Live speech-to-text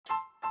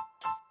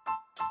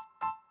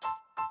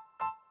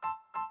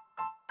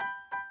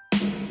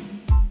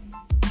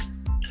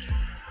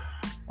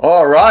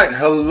All right.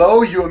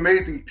 Hello, you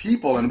amazing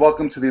people, and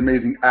welcome to the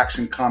Amazing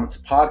Action Comics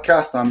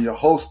Podcast. I'm your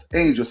host,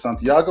 Angel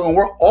Santiago, and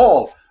we're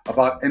all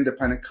about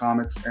independent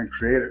comics and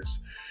creators.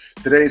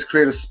 Today's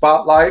Creator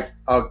Spotlight,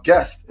 our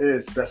guest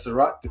is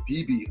Beserat,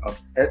 Debebe of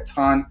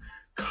Etan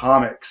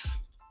Comics.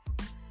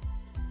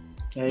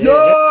 Hey,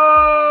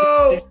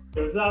 Yo!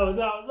 hey, what's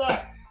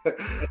up?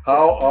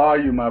 How are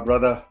you, my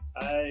brother?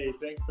 Hey,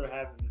 thanks for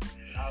having me,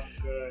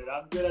 man.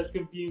 I'm good as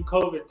can be in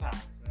COVID times,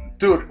 man.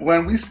 Dude,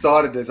 when we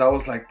started this, I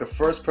was like, the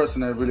first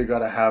person I really got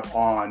to have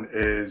on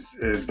is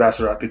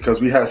Beserat,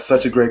 because we had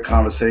such a great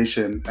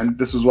conversation. And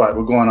this was what?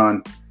 We're going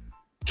on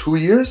 2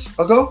 years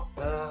ago?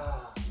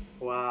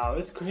 Wow,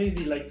 it's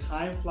crazy. Like,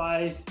 time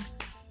flies.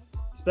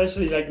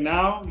 Especially like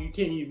now, you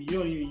can't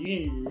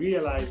even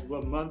realize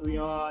what month we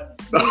on.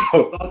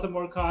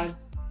 Baltimore Con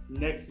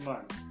next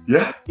month.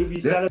 Yeah. We'll be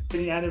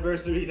celebrating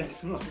anniversary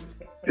next month.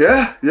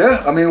 Yeah.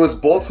 I mean, it was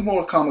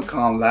Baltimore Comic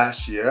Con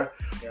last year,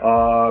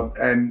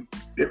 and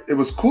it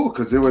was cool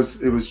because it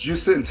was you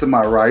sitting to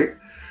my right,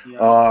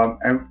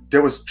 and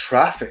there was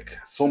traffic,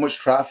 so much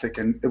traffic,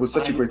 and it was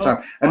such a great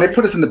time. And they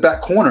put us in the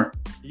back corner.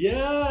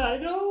 Yeah, I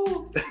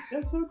know.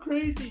 That's so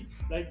crazy.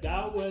 Like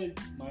that was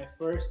my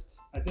first.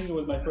 I think it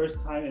was my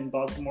first time in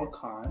Baltimore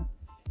Con,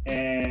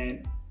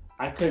 and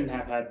I couldn't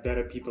have had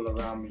better people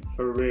around me,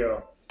 for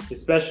real,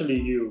 especially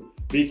you,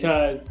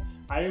 because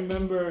I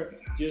remember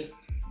just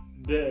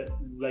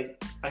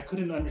I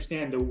couldn't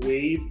understand the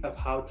wave of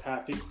how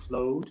traffic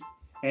flowed,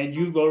 and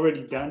you've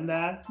already done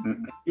that.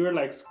 You're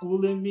like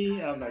schooling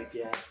me. I'm like,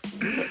 yes.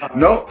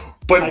 No,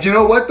 but you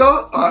know what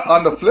though?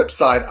 On the flip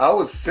side, I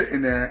was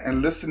sitting there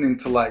and listening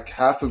to like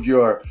half of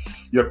your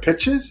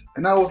pitches,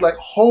 and I was like,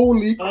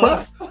 holy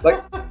crap.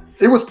 Like,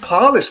 it was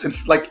polished, and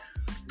like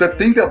the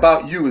thing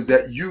about you is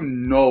that you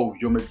know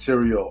your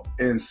material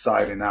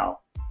inside and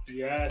out.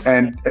 Yes.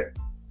 And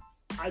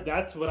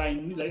that's what I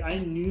knew. Like I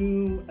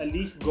knew at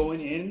least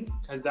going in,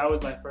 because that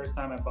was my first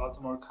time at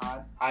Baltimore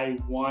Con. I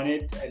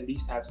wanted to at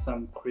least have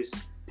some crisp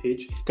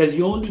pitch, because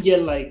you only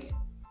get like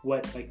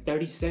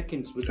 30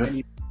 seconds with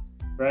any,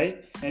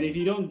 right? And if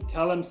you don't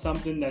tell them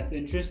something that's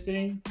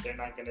interesting, they're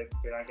not gonna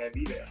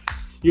be there.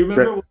 You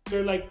remember when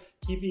they're like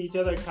keeping each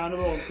other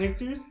accountable on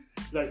pictures?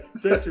 Like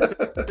picture.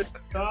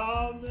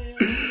 Oh man.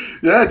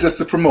 Yeah, just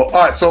to promote.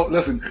 All right, so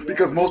listen,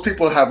 because most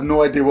people have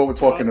no idea what we're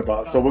talking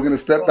about, so we're gonna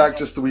step back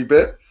just a wee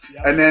bit,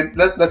 and then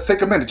let's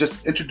take a minute.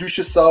 Just introduce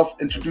yourself,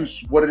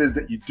 introduce what it is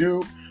that you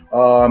do,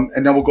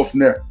 and then we'll go from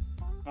there.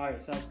 All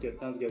right, sounds good.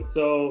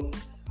 So,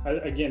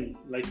 again,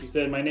 like you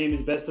said, my name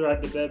is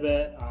Beserat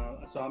Debebe.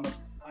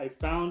 I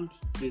found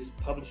this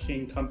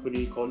publishing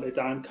company called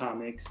Etan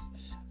Comics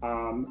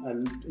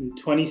in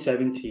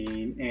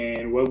 2017,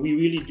 and what we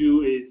really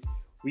do is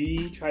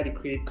we try to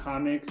create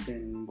comics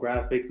and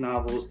graphic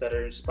novels that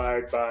are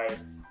inspired by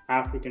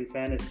African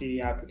fantasy,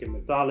 African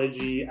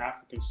mythology,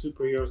 African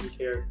superheroes and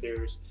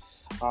characters.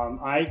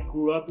 I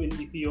grew up in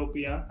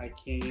Ethiopia. I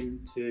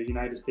came to the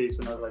United States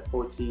when I was like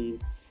 14,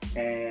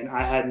 and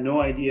I had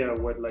no idea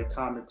what like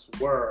comics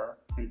were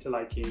until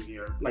I came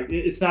here. Like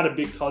it's not a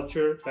big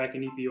culture back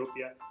in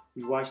Ethiopia.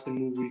 We watch the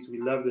movies,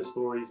 we love the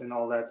stories and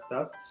all that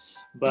stuff,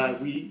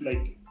 but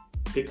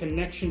the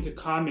connection to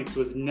comics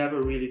was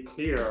never really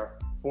clear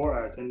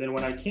for us. And then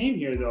when I came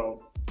here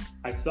though,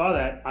 I saw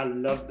that I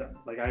loved them.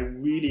 Like I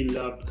really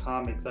loved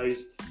comics.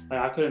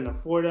 I couldn't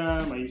afford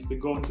them. I used to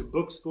go into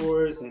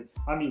bookstores, and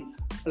I mean,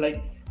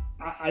 like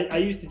I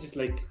used to just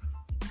like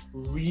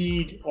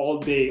read all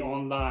day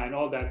online,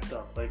 all that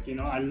stuff. Like, you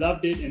know, I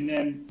loved it. And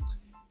then,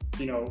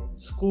 you know,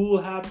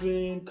 school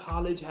happened,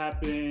 college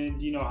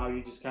happened, you know how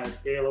you just kind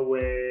of tail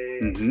away.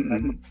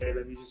 Okay,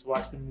 let me just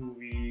watch the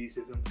movies.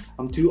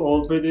 I'm too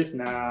old for this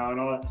now and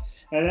all that.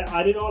 And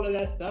I did all of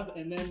that stuff,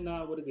 and then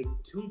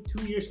 2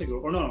 years ago,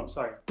 or no,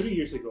 sorry, 3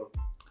 years ago,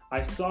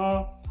 I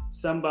saw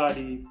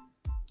somebody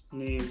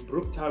named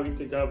Brooke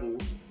Tagabu.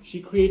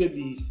 She created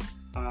these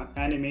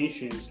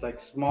animations, like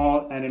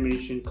small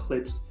animation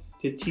clips,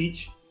 to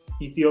teach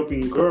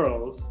Ethiopian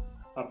girls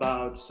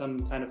about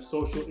some kind of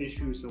social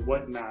issues and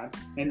whatnot,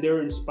 and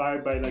they're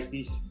inspired by like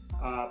these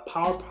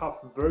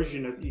Powerpuff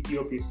version of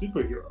Ethiopian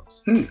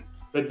superheroes.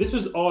 But this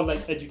was all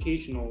like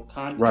educational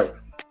content. Right.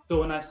 So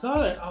when I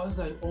saw that, I was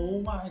like,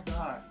 oh my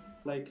God,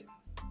 like,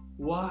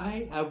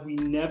 why have we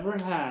never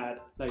had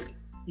like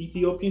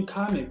Ethiopian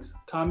comics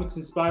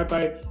inspired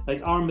by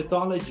like our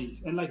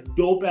mythologies and like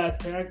dope ass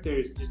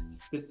characters, just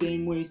the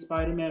same way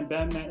Spider-Man,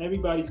 Batman,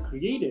 everybody's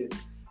created.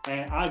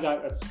 And I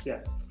got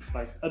obsessed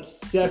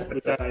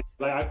with that.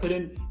 Like I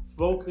couldn't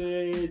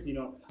focus, you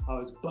know, I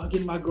was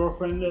bugging my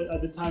girlfriend at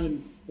the time,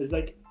 and it's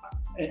like,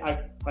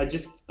 I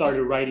just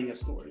started writing a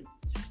story.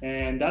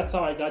 And that's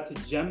how I got to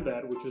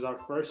Gembet, which was our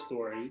first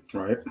story.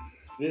 Right.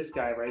 This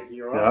guy right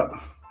here. Yeah.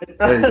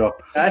 There you go.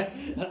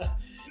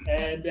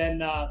 And then,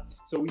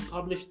 so we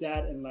published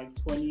that in like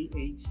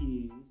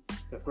 2018,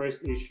 the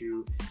first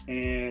issue.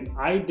 And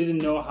I didn't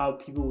know how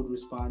people would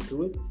respond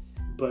to it,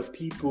 but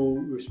people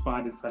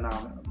responded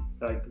phenomenally.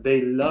 Like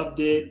they loved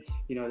it.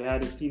 You know, they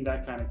hadn't seen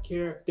that kind of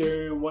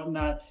character and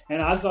whatnot.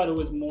 And I thought it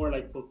was more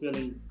like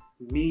fulfilling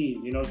me,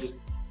 you know, just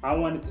I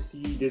wanted to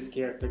see this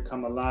character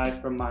come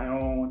alive from my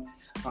own,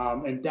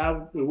 and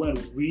that it went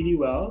really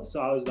well. So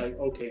I was like,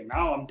 okay,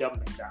 now I'm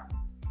doubling down,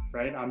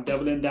 right? I'm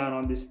doubling down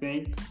on this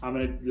thing. I'm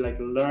gonna like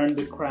learn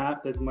the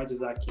craft as much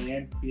as I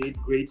can, create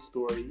great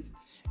stories,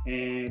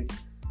 and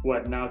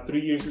what now?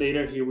 3 years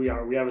later, here we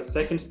are. We have a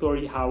second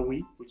story,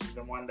 Howie, which is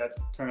the one that's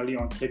currently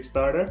on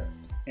Kickstarter,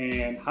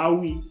 and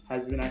Howie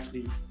has been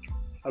actually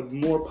a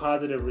more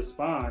positive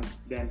response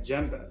than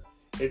Jemba.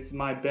 It's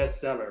my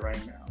bestseller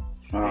right now.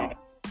 Wow. And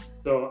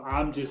so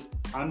I'm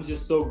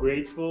just so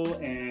grateful,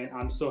 and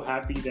I'm so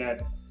happy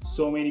that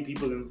so many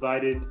people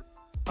invited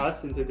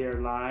us into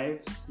their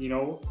lives. You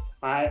know,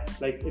 I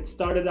like it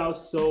started out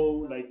so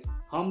like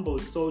humble,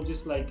 so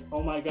just like,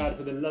 oh my God,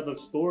 for the love of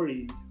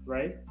stories,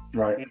 right?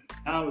 Right. And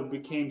now it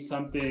became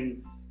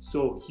something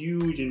so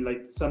huge and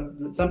like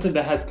something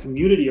that has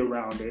community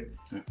around it.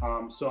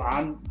 So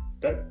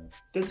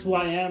that's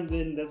why I am.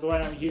 Then that's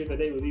why I'm here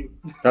today with you.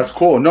 That's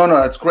cool. No,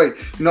 that's great.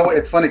 You know what?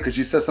 It's funny because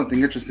you said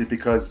something interesting,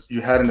 because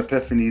you had an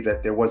epiphany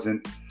that there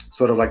wasn't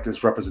sort of like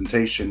this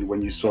representation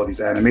when you saw these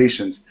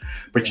animations,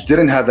 but you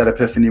didn't have that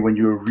epiphany when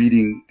you were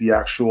reading the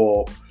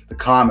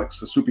comics,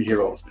 the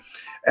superheroes.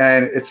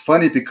 And it's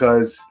funny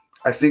because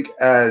I think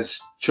as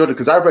children,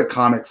 because I've read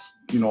comics,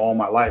 all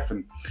my life,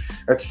 and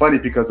it's funny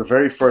because the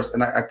very first,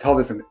 and I tell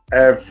this in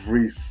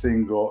every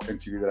single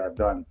interview that I've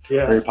done,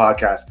 every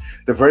podcast,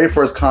 the very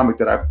first comic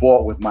that I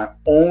bought with my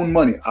own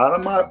money out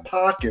of my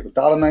pocket,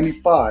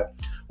 $1.95,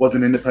 was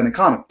an independent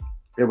comic.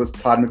 It was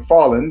Todd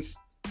McFarlane's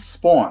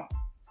Spawn.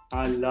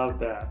 I love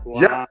that.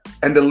 Wow. Yeah,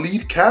 and the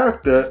lead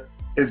character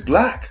is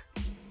black.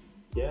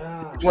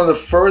 Yeah, It's one of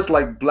the first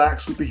like black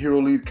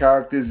superhero lead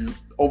characters. He's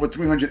over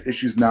 300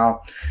 issues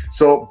now.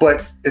 So,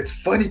 but it's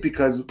funny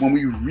because when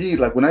we read,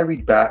 like when I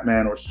read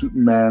Batman or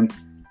Superman,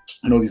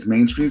 these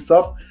mainstream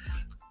stuff,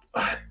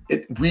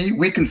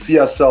 we can see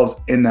ourselves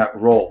in that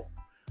role,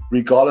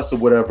 regardless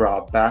of whatever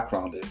our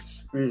background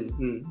is.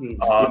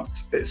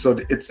 So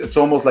it's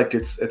almost like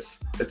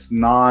it's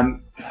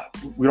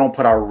we don't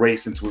put our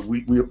race into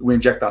it. We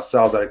inject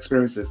ourselves, our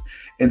experiences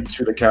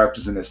into the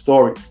characters and their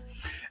stories.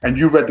 And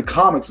you read the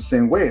comics the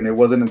same way, and it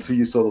wasn't until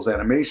you saw those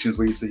animations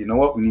where you said, you know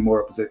what, we need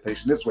more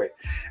representation this way.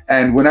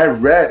 And when I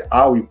read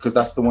Aoi, because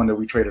that's the one that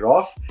we traded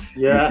off,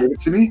 you gave it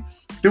to me,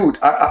 dude,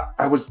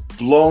 I was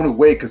blown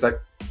away, because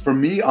for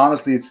me,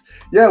 honestly,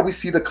 we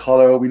see the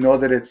color, we know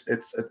that it's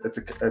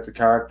a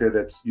character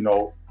that's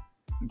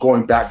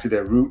going back to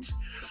their roots,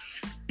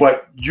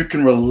 but you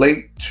can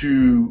relate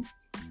to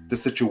the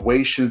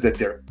situations that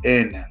they're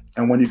in,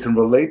 and when you can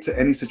relate to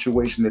any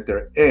situation that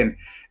they're in,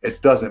 it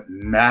doesn't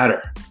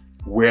matter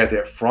where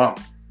they're from.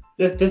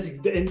 And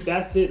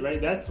that's it, right?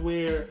 That's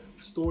where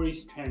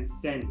stories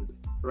transcend,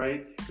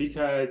 right?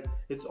 Because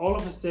it's all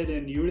of a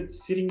sudden you're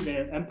sitting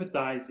there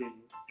empathizing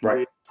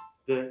with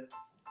the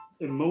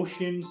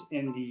emotions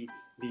and the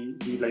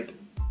like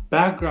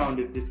background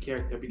of this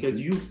character, because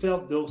you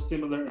felt those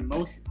similar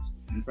emotions,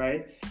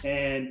 right?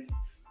 And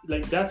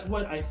like that's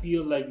what I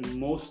feel like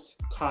most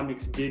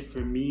comics did for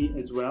me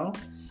as well.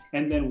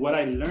 And then what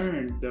I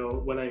learned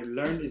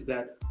is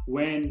that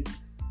when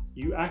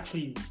you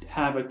actually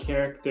have a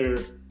character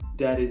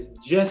that is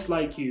just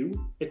like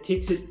you, it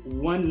takes it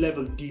one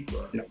level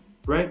deeper,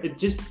 right? It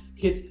just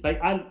hits,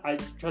 like I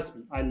trust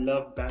me, I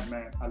love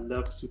Batman, I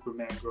love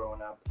Superman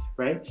growing up,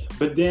 right?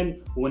 But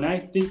then when I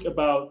think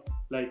about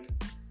like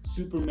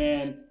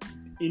Superman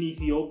in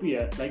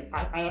Ethiopia, like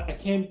I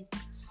can't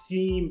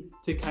seem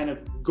to kind of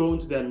go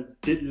into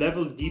that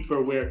level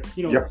deeper where,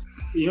 you know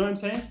what I'm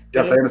saying?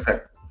 Yes, I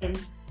understand.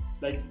 And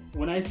like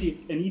when I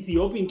see an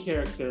Ethiopian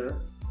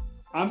character,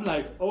 I'm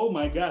like, oh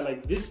my God,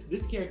 like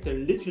this character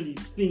literally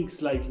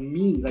thinks like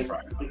me, like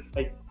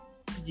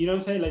you know what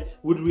I'm saying? Like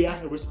would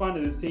respond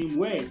in the same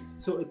way.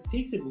 So it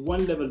takes it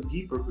one level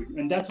deeper for you.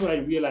 And that's what I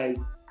realized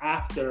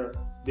after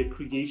the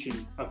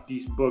creation of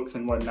these books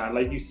and whatnot.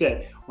 Like you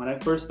said, when I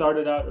first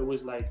started out, it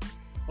was like,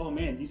 oh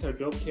man, these are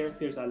dope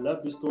characters. I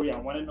love the story. I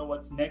want to know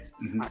what's next.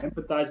 I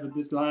empathize with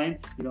this line.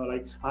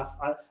 Like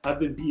I've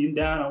been beaten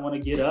down. I want to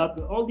get up.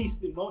 All these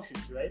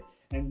emotions, right?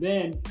 And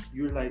then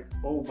you're like,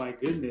 oh my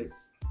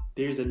goodness,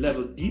 there's a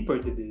level deeper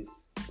to this.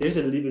 There's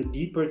a level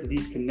deeper to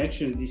these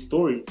connections, these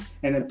stories.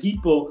 And then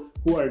people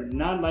who are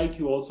not like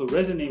you also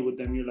resonate with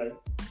them. You're like,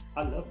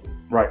 I love this.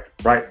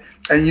 Right.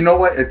 And you know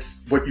what?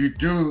 It's what you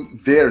do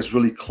there is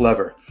really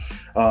clever,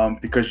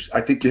 because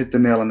I think you hit the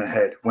nail on the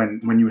head.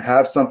 When you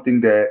have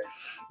something that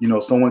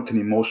someone can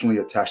emotionally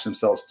attach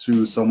themselves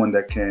to, someone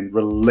that can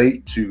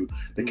relate to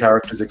the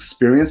character's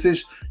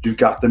experiences, you've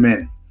got them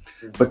in.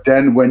 But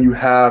then when you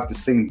have the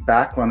same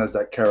background as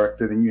that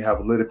character, then you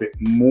have a little bit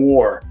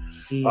more.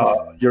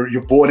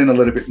 You're bought in a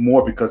little bit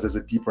more because there's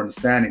a deeper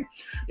understanding.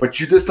 But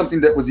you did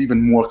something that was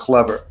even more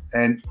clever.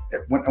 And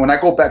when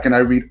I go back and I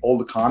read all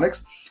the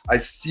comics, I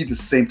see the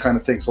same kind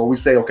of thing. So we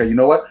say, okay, you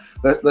know what?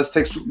 Let's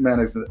take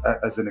Superman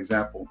as an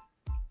example.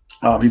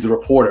 He's a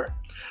reporter.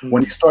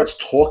 When he starts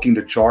talking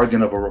the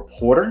jargon of a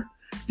reporter,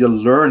 you're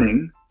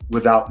learning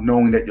without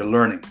knowing that you're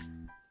learning.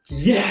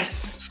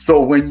 Yes.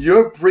 So when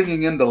you're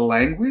bringing in the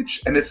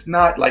language, and it's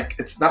not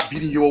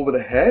beating you over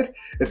the head,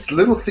 it's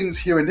little things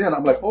here and there. And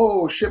I'm like,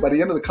 oh shit! By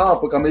the end of the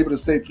comic book, I'm able to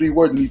say 3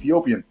 words in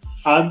Ethiopian.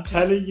 I'm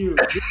telling you,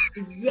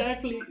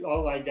 exactly.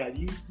 Oh my God,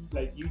 you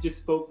just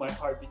spoke my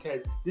heart,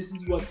 because this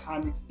is what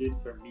comics did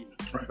for me.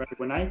 Right?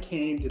 When I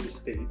came to the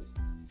States,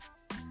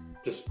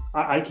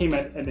 I came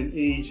at an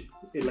age,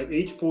 like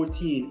age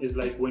 14 is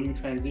like when you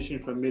transition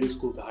from middle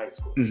school to high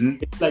school. Mm-hmm.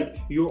 It's like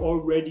you're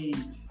already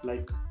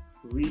like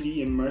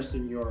really immersed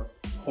in your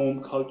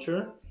home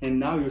culture, and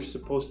now you're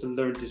supposed to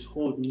learn this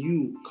whole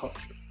new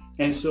culture.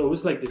 And so it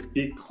was like this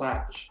big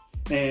clash.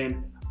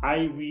 And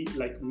I read,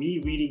 like, me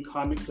reading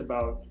comics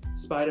about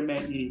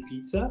Spider-Man eating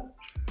pizza,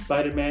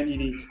 Spider-Man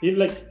eating,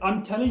 like,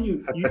 I'm telling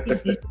you, you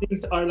think these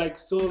things are like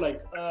so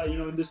like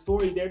in the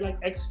story they're like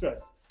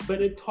extras,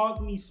 but it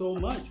taught me so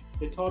much.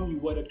 It taught me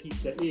what a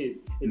pizza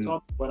is. It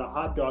taught me what a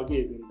hot dog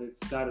is, and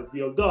it's not a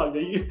real dog.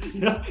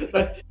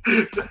 Like,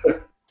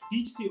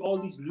 teach you all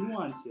these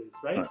nuances,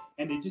 right?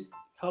 And it just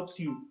helps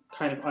you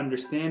kind of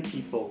understand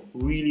people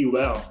really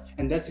well.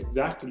 And that's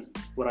exactly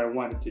what I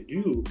wanted to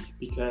do,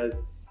 because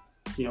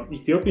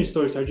Ethiopian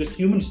stories are just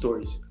human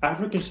stories.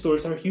 African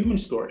stories are human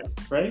stories,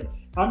 right?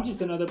 I'm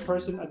just another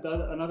person at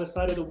another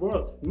side of the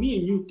world. Me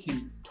and you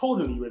can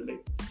totally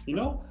relate,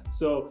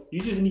 So you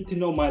just need to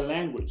know my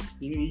language.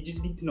 You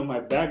just need to know my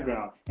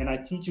background. And I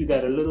teach you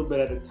that a little bit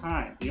at a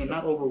time.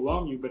 Not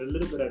overwhelm you, but a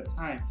little bit at a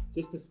time,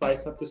 just to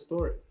spice up the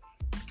story.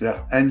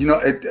 Yeah, and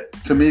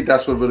to me,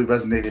 that's what really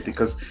resonated,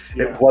 because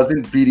it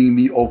wasn't beating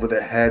me over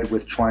the head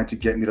with trying to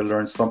get me to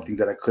learn something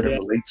that I couldn't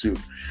relate to.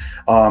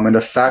 And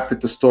the fact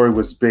that the story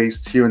was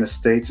based here in the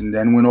States and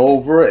then went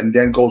over and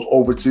then goes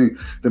over to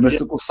the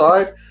mystical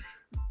side,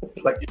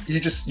 like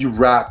you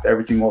wrapped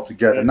everything all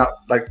together. Not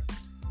like,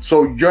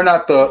 so you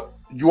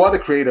are the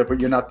creator, but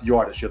you're not the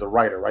artist. You're the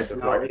writer, right?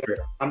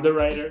 Creator. I'm the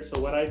writer. So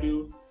what I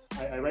do,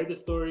 I write the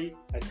story,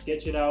 I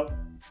sketch it out.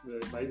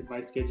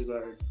 My sketches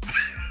are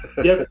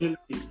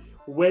definitely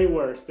way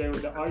worse than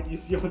the art you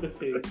see on the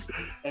page.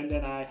 And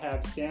then I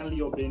have Stanley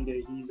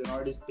Obinde. He's an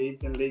artist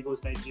based in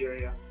Lagos,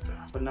 Nigeria.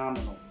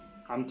 Phenomenal.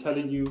 I'm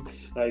telling you,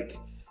 like,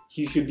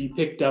 he should be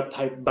picked up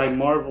by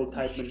Marvel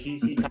type and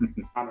DC type.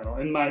 Phenomenal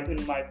in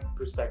my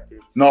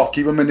perspective. No,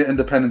 keep him in the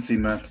independent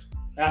scene, man.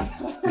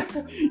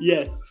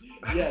 Yes.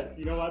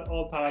 You know what?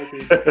 All power to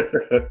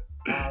him.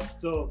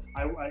 So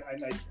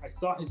I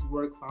saw his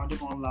work, found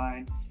him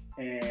online,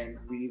 and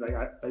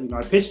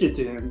I pitched it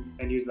to him,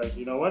 and he was like,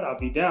 you know what, I'll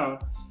be down.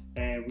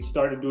 And we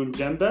started doing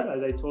Jembe,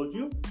 as I told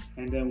you.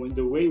 And then with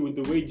the way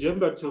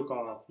Jembe took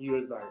off, he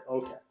was like,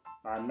 okay,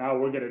 now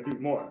we're gonna do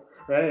more,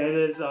 right? And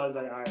then so I was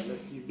like, all right,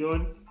 let's keep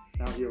doing.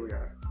 Now here we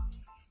are.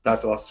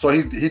 That's awesome.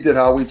 So he did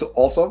Howie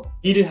also?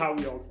 He did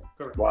Howie also,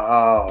 correct.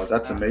 Wow,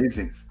 that's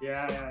amazing.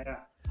 Yeah.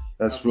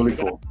 That's really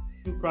cool.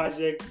 2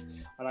 projects.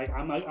 Like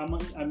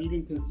I'm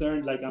even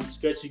concerned, like I'm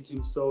stretching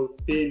him so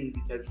thin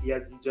because he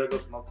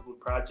juggles multiple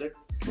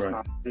projects. Right.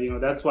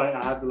 That's why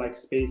I have to like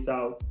space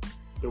out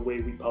the way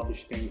we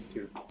publish things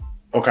too.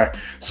 Okay.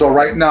 So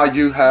right now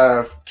you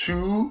have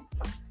 2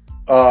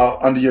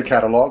 under your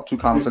catalog, 2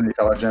 comics under your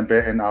catalog,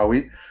 Jembe and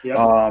Awi. Yep.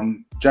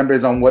 Jembe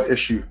is on what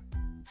issue?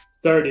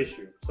 3rd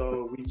issue.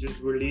 So we just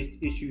released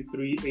issue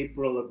 3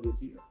 April of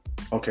this year.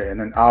 Okay, and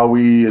then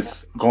Awi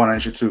is going on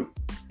issue 2.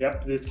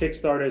 Yep, this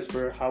Kickstarter is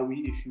for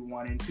Howie issue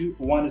 1 and 2.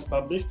 1 is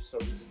published, so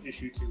this is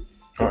issue 2.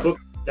 The book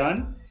is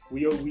done.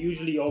 We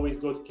usually always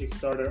go to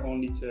Kickstarter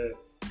only to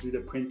do the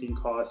printing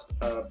cost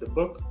of the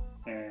book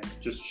and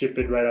just ship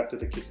it right after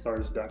the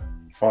Kickstarter is done.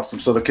 Awesome.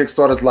 So the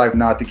Kickstarter is live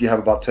now. I think you have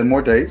about 10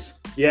 more days.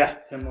 Yeah,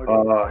 10 more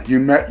days. You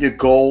met your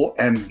goal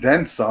and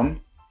then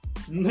some.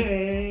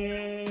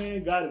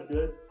 Man, God is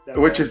good.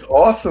 Which is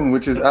awesome,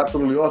 which is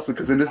absolutely awesome,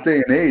 because in this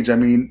day and age, I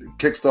mean,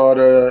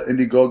 Kickstarter,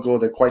 Indiegogo,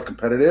 they're quite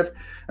competitive.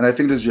 And I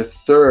think this is your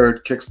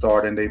 3rd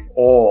Kickstarter, and they've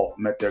all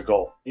met their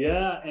goal.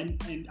 Yeah,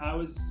 and I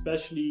was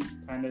especially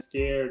kind of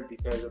scared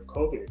because of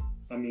COVID.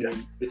 I mean,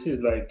 This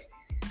is like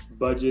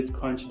budget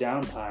crunch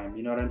downtime,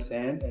 you know what I'm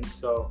saying? And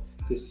so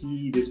to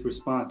see this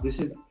response, this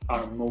is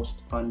our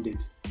most funded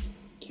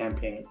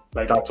campaign.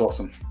 Like, that's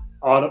awesome.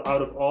 Out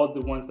of all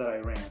the ones that I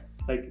ran.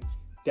 Like,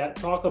 that,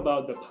 talk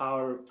about the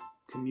power of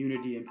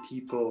community and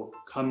people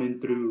coming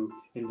through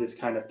in this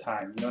kind of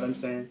time, you know what I'm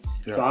saying?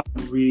 Yeah. So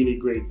I'm really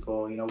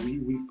grateful.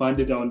 We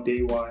funded on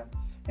day 1,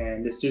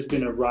 and it's just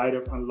been a ride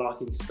of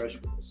unlocking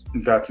stretch goals.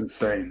 That's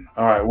insane.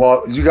 All right,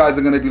 well, you guys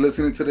are going to be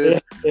listening to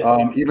this.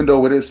 Even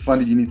though it is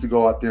funded, you need to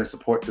go out there and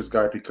support this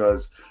guy,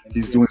 because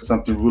he's doing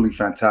something really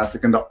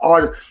fantastic. And the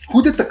art,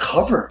 who did the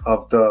cover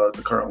of the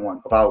current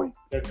one of Howie?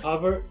 The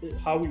cover,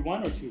 Howie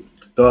 1 or 2?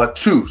 The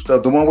 2,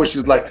 the one where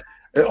she's like,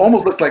 it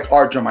almost looks like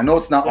Art Germ. I know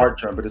it's not Art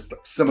Germ, but it's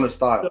like similar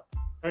style. So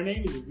her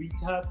name is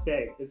Rita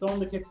Faye. It's on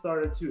the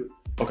Kickstarter too.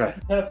 Okay.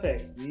 Rita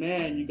Faye.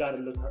 Man, you gotta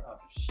look her up.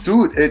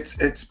 Dude,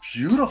 it's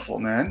beautiful,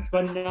 man.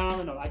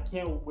 Phenomenal. I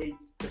can't wait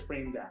to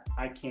frame that.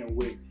 I can't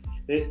wait.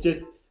 It's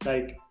just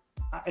like,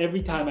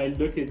 every time I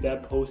look at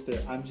that poster,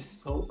 I'm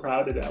just so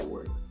proud of that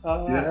work.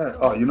 Yeah.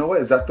 Oh, you know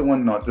what? Is that the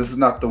one? No, this is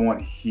not the one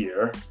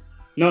here.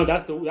 No,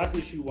 that's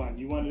issue one.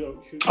 You want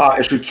to shoot?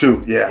 Issue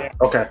 2. Yeah. Yeah.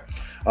 Okay.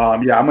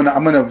 Yeah,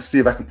 I'm gonna see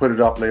if I can put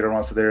it up later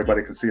on so that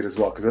everybody can see it as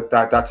well. Because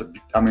that's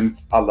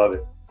I love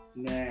it.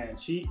 Man,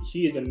 she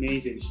is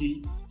amazing.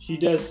 She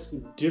does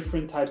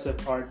different types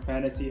of art,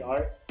 fantasy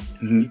art.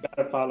 Mm-hmm. You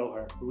gotta follow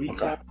her.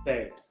 Recap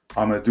Fed.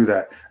 I'm gonna do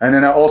that. And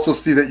then I also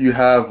see that you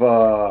have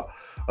a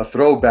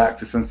throwback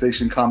to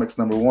Sensation Comics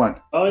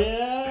 #1. Oh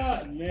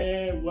yeah,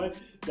 man! What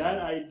that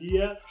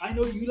idea? I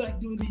know you like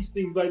doing these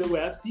things. By the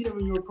way, I've seen them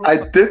in your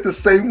profile. I did the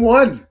same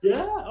one.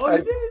 Yeah. Oh,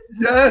 you did?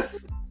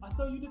 Yes. I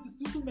thought you did the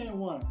Superman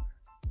one.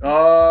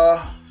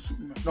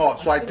 No.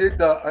 So I did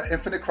the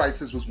Infinite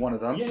Crisis was one of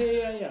them.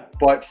 Yeah.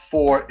 But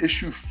for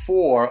issue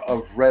 4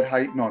 of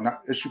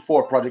not issue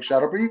 4 Project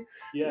Shadowbreed.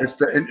 Yeah.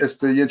 It's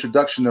the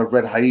introduction of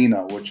Red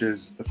Hyena, which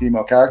is the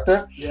female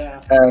character.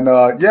 Yeah. And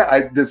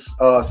I this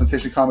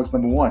Sensation Comics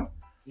 #1.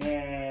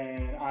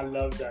 Man, I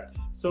love that.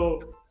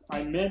 So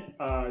I met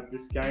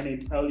this guy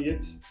named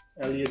Elliot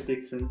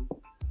Dixon,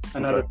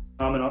 another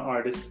phenomenal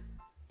artist.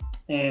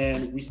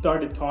 And we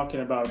started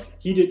talking about,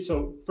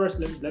 so first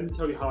let me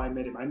tell you how I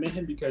met him. I met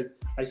him because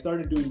I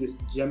started doing this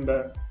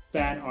Jemba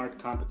fan art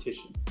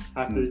competition.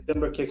 After the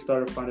Jemba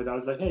Kickstarter funded, I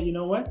was like, hey, you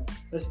know what?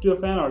 Let's do a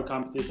fan art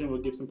competition.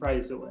 We'll give some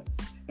prizes away.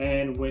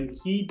 And when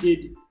he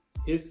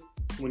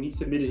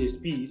submitted his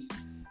piece,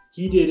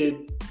 he did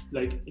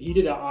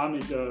an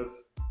homage of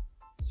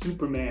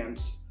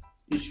Superman's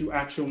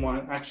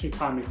Action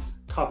Comics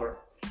cover.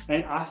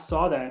 And I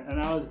saw that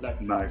and I was like,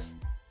 nice.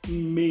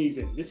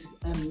 Amazing. This is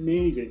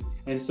amazing.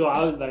 And so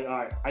I was like, all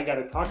right, I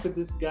gotta talk to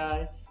this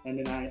guy.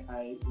 And then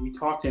we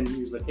talked and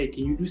he was like, hey,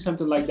 can you do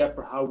something like that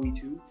for How We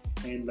Too?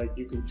 And like,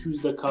 you can choose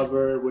the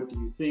cover. What do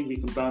you think? We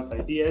can bounce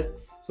ideas.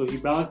 So he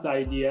bounced the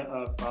idea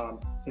of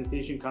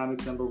Sensation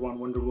Comics #1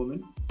 Wonder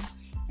Woman.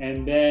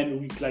 And then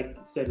we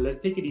said, let's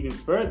take it even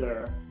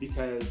further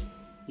because,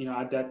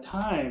 at that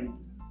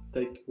time,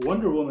 like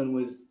Wonder Woman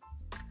was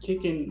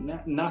kicking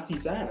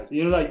Nazi's ass,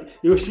 it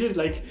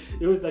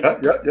was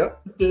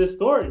the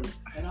story.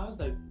 And I was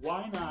like,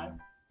 why not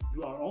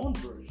do our own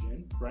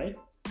version, right?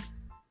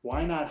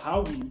 Why not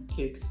How We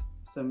kicks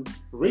some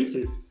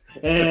racists?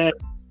 And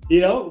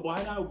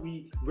why not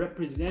we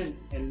represent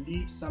and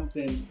leave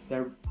something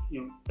that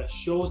that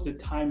shows the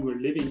time we're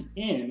living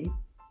in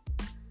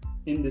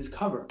this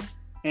cover.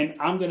 And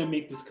I'm gonna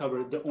make this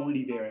cover the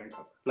only variant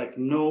cover, like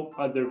no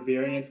other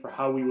variant for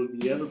How We will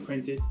be ever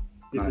printed.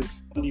 This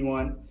is the only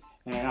one.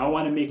 And I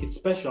want to make it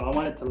special. I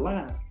want it to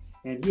last.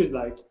 And he was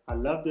like, I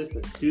love this.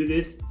 Let's do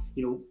this.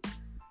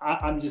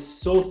 I'm just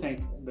so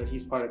thankful that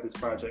he's part of this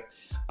project.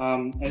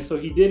 And so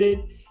he did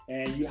it.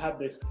 And you have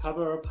this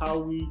cover of How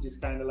We just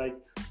kind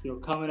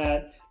of coming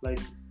at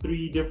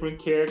 3 different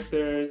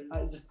characters.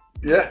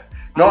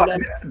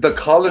 The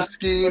color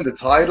scheme, the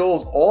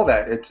titles, all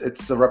that.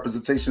 It's a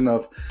representation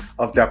of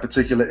that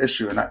particular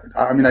issue. And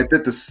I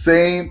did the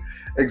same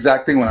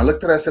exact thing. When I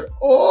looked at it, I said,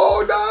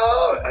 oh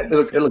no, it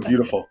looked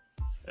beautiful.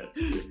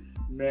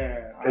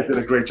 Man, it did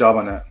a great job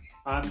on that.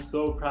 I'm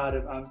so proud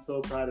of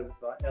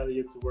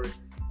Elliot's work.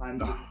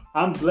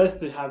 I'm blessed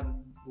to have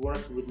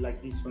worked with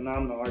these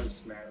phenomenal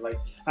artists, man.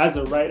 As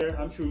a writer,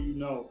 I'm sure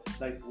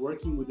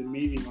working with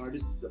amazing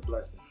artists is a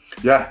blessing.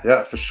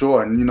 Yeah, for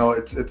sure. And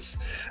it's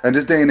in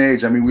this day and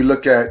age, we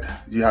look at,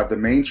 you have the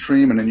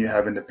mainstream and then you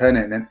have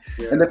independent, and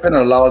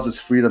independent allows us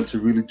freedom to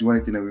really do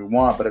anything that we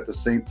want, but at the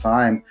same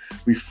time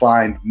we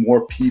find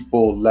more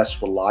people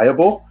less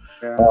reliable.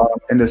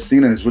 In the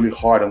scene, and it's really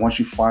hard. And once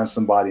you find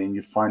somebody and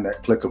you find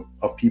that clique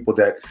of people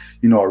that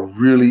are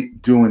really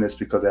doing this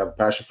because they have a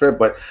passion for it,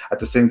 but at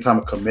the same time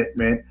a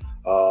commitment,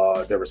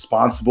 they're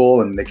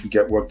responsible and they can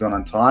get work done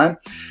on time,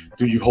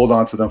 do you hold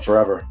on to them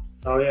forever?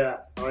 Oh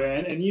yeah.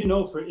 And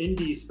for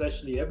indie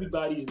especially,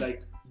 everybody's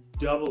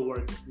double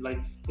working.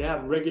 They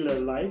have regular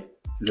life,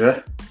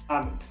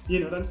 comics, you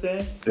know what I'm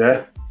saying?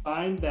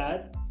 Find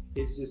that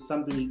it's just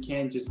something you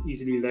can't just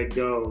easily let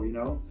go,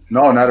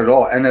 No, not at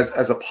all. And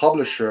as a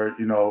publisher,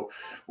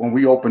 when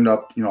we opened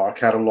up, our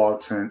catalog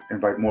to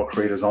invite more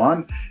creators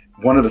on,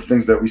 one of the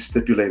things that we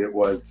stipulated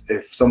was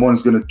if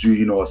someone's going to do,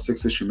 a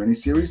 6-issue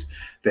miniseries,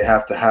 they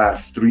have to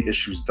have 3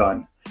 issues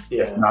done,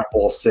 if not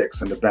all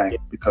 6 in the bank,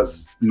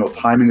 because,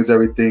 timing is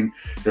everything.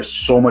 There's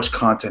so much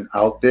content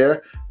out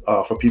there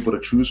for people to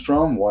choose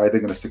from. Why are they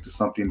going to stick to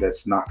something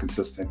that's not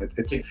consistent?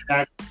 Exactly.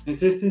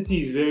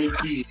 Consistency is very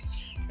key.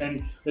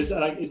 And it's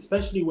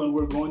especially when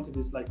we're going to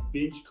this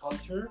binge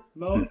culture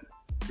mode,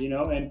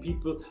 and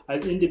people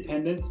as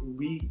independents,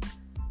 we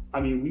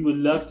would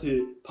love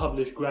to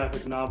publish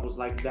graphic novels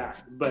like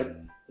that, but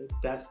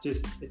it's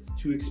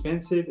too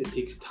expensive. It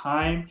takes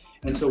time.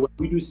 And so when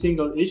we do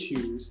single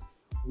issues,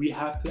 we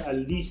have to at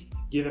least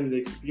give them the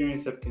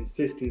experience of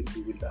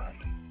consistency with that.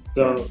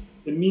 So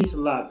it means a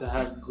lot to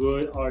have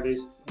good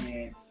artists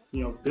and,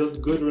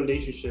 build good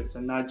relationships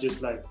and not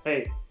just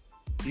hey,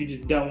 you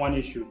just done 1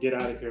 issue, get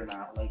out of here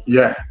now.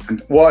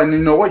 And you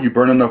know what? You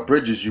burn enough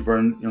bridges, you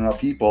burn enough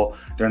people.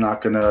 They're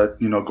not gonna,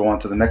 go on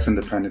to the next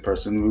independent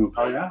person who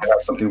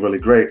has something really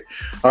great.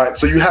 All right,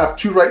 so you have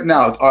 2 right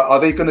now.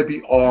 Are they going to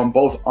be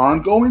both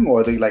ongoing,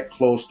 or are they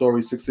closed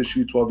stories, 6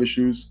 issue, 12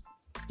 issues?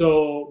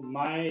 So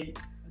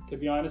to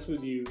be honest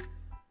with you,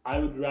 I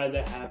would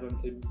rather have them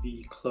to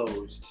be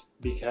closed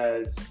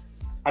because,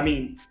 I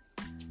mean,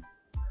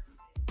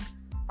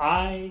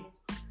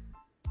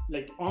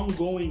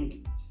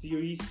 ongoing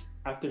series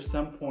after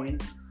some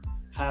point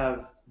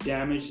have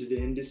damaged the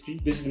industry.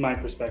 This is my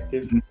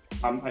perspective.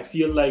 I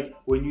feel like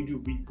when you do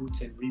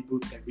reboots,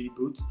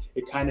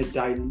 it kind of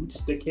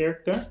dilutes the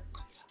character.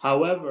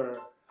 However,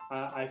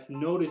 I've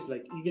noticed,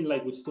 like, even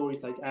like with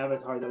stories like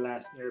Avatar: The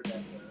Last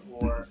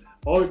Airbender,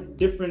 or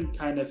different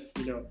kind of,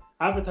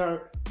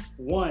 Avatar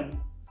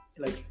 1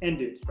 like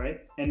ended, right?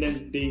 And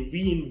then they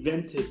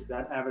reinvented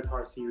that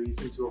Avatar series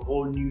into a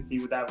whole new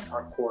thing with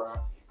Avatar Korra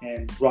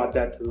and brought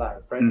that to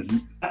life, right?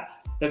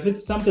 If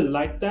it's something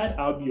like that,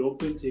 I'll be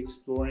open to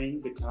exploring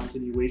the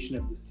continuation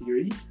of the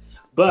series.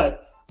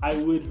 But I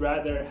would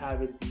rather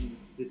have it be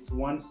this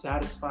one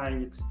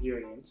satisfying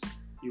experience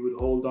you would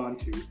hold on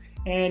to,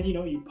 and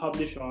you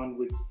publish on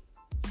with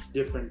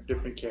different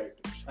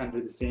characters under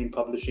the same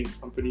publishing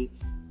company,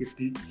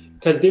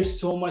 because there's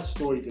so much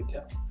story to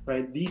tell,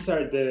 right? These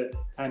are the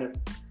kind of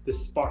the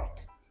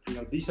spark.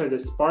 These are the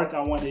spark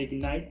I want to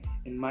ignite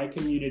in my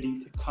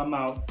community to come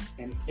out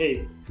and,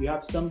 hey, you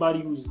have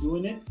somebody who's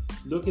doing it.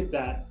 Look at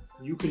that.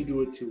 You can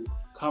do it too.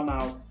 Come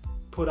out,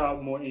 put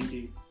out more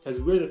indie, because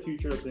we're the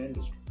future of the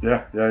industry.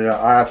 Yeah.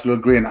 I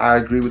absolutely agree, and I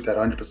agree with that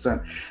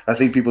 100%. I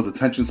think people's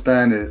attention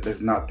span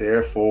is not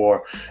there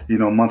for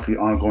monthly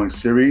ongoing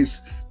series.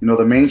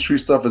 The mainstream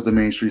stuff is the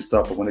mainstream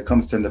stuff, but when it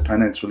comes to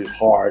independent, it's really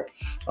hard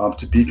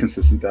to be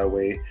consistent that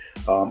way.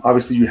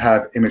 Obviously, you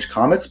have Image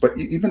Comics, but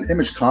even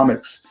Image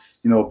Comics,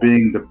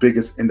 being the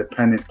biggest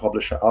independent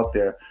publisher out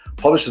there,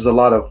 publishes a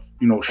lot of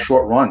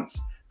short runs.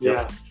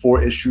 Yeah.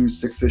 4 issues,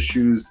 6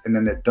 issues, and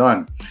then they're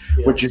done,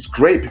 which is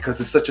great because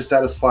it's such a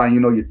satisfying,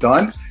 you're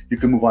done, you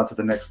can move on to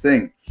the next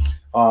thing.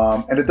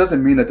 And it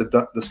doesn't mean that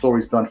the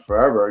story's done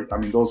forever. I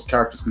mean, those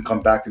characters can come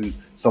back in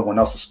someone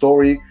else's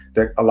story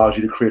that allows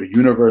you to create a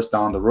universe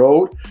down the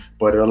road,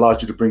 but it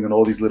allows you to bring in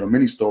all these little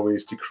mini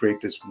stories to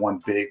create this one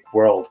big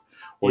world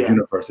or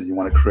universe that you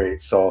want to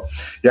create. So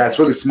it's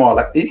really smart.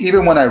 Like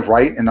even when I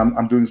write and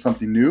I'm doing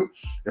something new,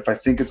 if I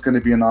think it's going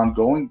to be an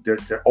ongoing, there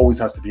always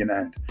has to be an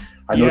end.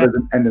 I know there's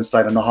an end in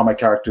sight. I know how my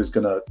character is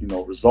going to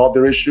resolve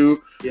their issue.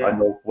 I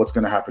know what's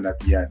going to happen at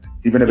the end,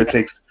 even if it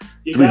takes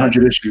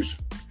 300 issues.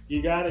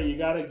 You gotta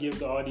give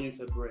the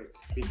audience a break,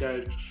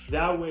 because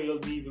that way it'll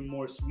be even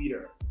more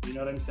sweeter. You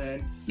know what I'm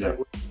saying? Like,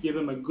 give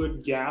them a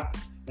good gap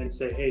and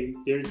say, hey,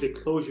 there's the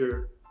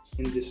closure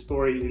in this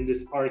story, in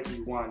this arc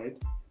you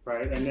wanted,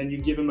 right? And then you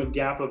give them a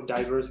gap of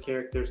diverse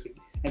characters,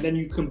 and then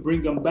you can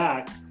bring them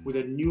back with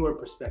a newer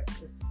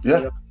perspective.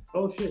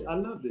 Oh shit, I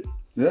love this.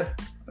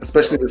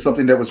 Especially if it's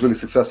something that was really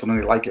successful and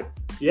they like it.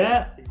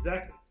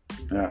 Exactly.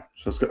 So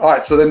it's good. All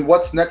right, so then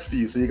what's next for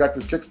you? So you got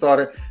this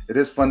Kickstarter. It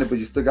is funded, but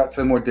you still got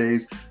 10 more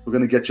days. We're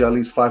going to get you at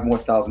least $5,000 more,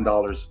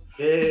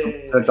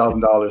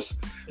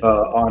 $10,000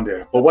 on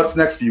there. But what's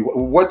next for you?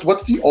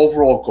 What's the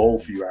overall goal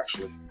for you,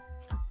 actually?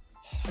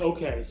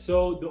 Okay,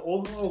 so the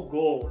overall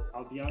goal,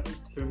 I'll be honest,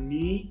 for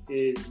me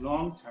is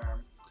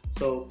long-term.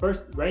 So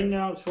first, right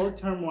now,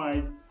 short-term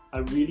wise, I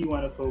really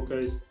want to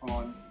focus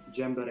on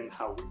Jember and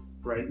Howie,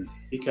 right?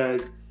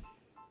 Because,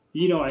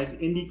 as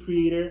indie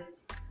creator,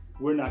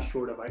 we're not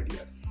short of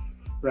ideas,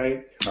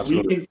 right?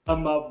 Absolutely. We can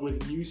come up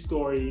with new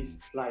stories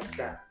like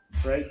that,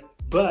 right?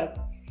 But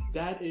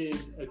that is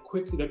the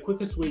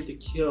quickest way to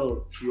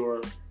kill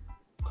your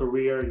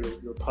career,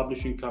 your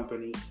publishing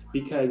company,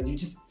 because you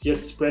just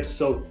get spread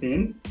so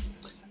thin.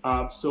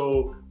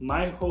 So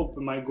my hope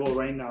and my goal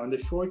right now in the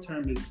short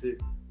term is to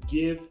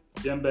give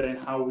Jember and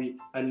Howie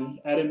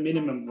at a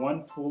minimum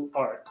one full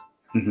arc,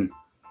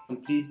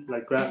 complete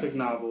like graphic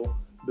novel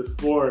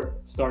before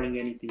starting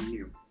anything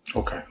new.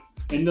 Okay.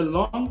 In the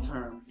long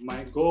term,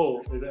 my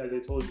goal is, as I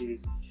told you,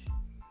 is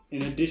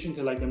in addition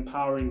to like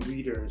empowering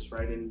readers,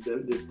 right, and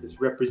this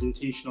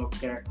representational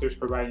characters,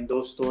 providing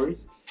those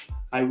stories,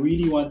 I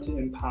really want to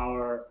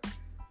empower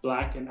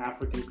Black and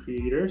African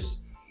creators,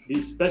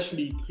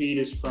 especially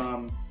creators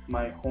from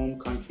my home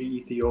country,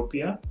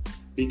 Ethiopia,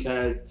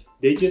 because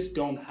they just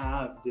don't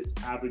have this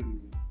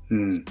avenue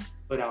to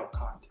put out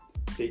content.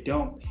 They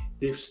don't.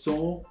 They're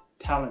so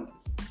talented.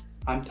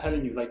 I'm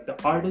telling you, like the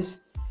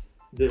artists,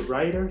 the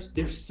writers,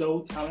 they're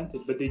so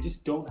talented, but they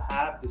just don't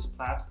have this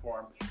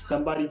platform.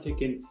 Somebody who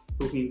can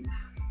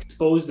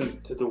expose them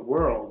to the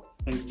world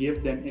and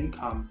give them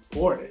income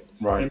for it.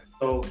 Right. And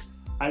so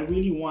I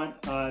really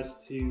want us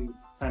to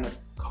kind of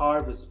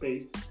carve a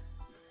space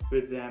for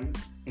them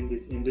in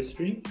this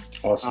industry.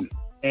 Awesome.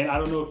 And I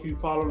don't know if you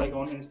follow like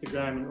on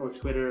Instagram or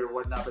Twitter or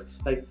whatnot, but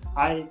like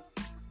I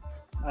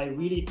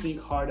really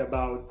think hard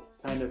about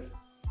kind of,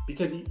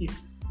 because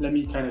let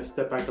me kind of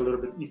step back a little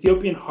bit.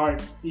 Ethiopian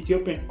art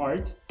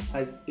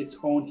has its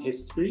own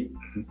history,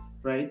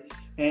 right?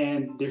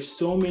 And there's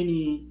so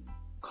many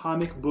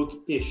comic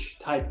book-ish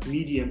type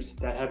mediums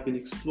that have been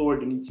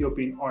explored in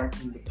Ethiopian art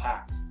in the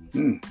past.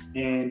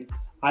 And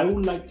I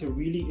would like to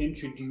really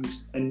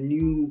introduce a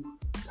new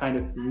kind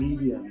of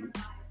medium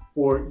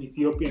for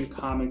Ethiopian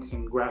comics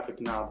and graphic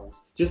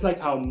novels. Just like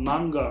how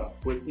manga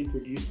was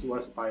introduced to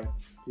us by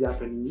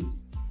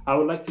Japanese, I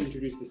would like to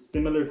introduce the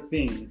similar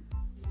thing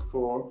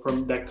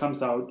from that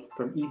comes out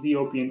from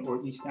Ethiopian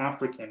or East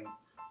African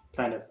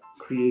kind of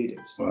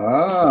creatives.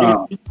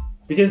 Wow.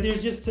 Because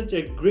there's just such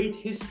a great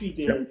history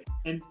there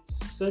and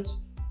such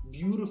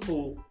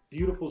beautiful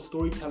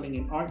storytelling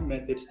and art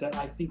methods that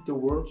I think the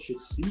world should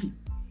see.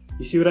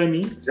 You see what I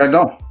mean? Yeah,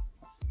 no.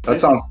 That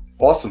sounds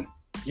awesome.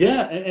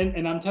 Yeah,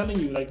 and I'm telling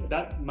you, like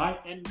that, my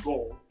end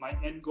goal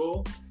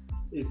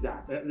is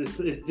that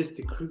is just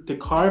to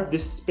carve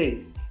this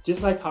space,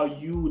 just like how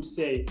you would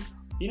say,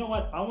 you know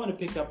what, I want to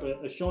pick up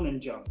a Shonen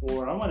Jump,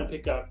 or I want to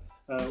pick up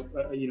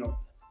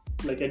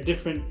like a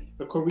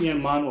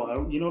Korean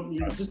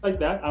manhwa, just like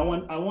that. I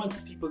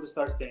want people to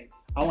start saying,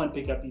 I want to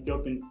pick up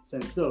Ethiopian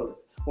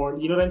stencils, or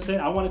you know what I'm saying.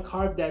 I want to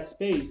carve that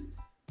space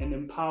and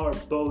empower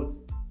both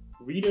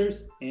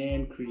readers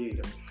and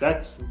creators.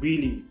 That's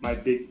really my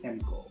big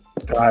end goal.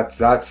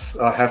 That's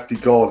a hefty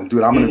goal, and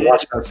dude, I'm going to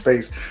watch that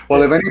space.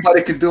 Well, if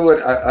anybody can do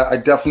it, I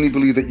definitely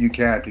believe that you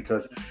can,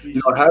 because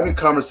having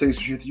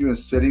conversations with you and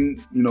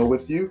sitting,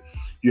 with you,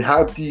 you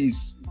have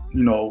these,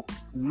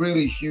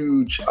 really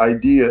huge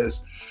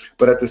ideas,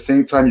 but at the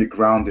same time, you're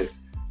grounded.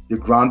 You're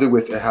grounded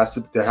with there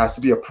has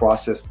to be a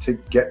process to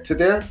get to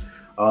there,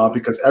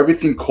 because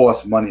everything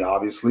costs money,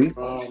 obviously,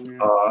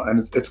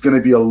 and it's going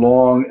to be a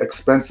long,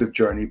 expensive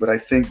journey. But I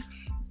think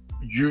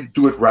you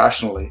do it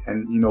rationally,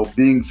 and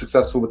being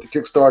successful with the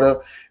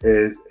Kickstarter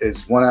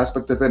is one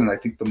aspect of it. And I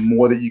think the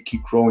more that you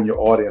keep growing your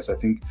audience, I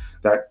think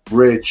that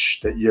bridge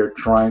that you're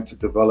trying to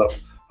develop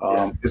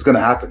is going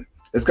to happen.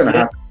 It's going to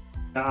happen.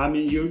 I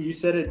mean, you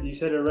said it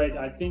right.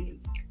 I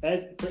think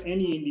as for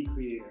any indie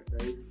creator,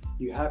 right,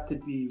 you have to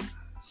be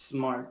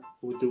smart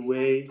with the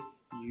way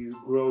you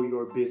grow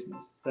your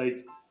business.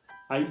 Like,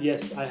 I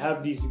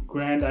have these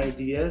grand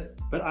ideas,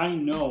 but I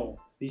know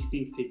these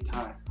things take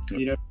time.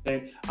 You know what I'm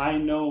saying? I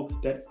know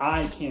that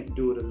I can't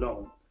do it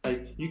alone.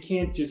 Like, you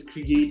can't just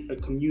create a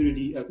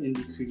community of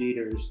indie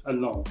creators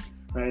alone,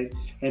 right?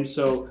 And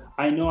so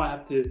I know I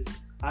have to,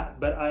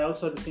 but I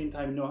also at the same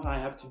time know I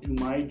have to do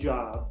my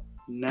job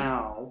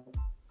now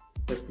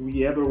if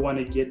we ever want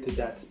to get to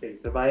that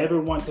space. If I ever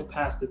want to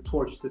pass the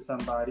torch to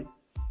somebody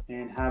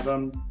and have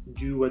them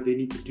do what they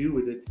need to do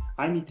with it,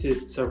 I need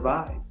to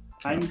survive.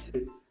 I need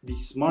to be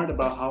smart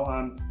about how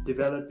I'm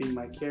developing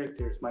my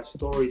characters, my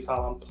stories,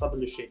 how I'm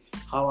publishing,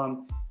 how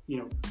I'm,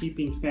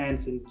 keeping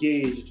fans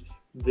engaged.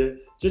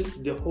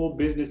 The whole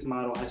business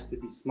model has to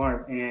be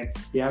smart, and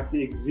you have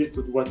to exist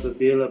with what's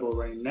available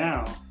right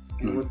now.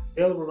 And what's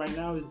available right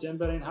now is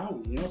Jember and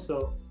Howie,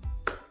 so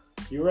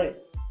you're right.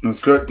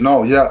 That's good.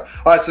 No, yeah.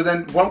 All right. So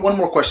then one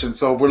more question.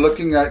 So we're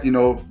looking at,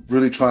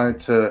 really trying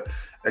to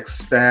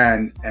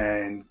expand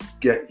and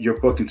get your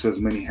book into as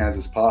many hands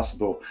as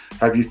possible.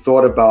 Have you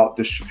thought about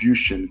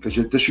distribution? Because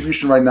your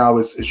distribution right now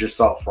is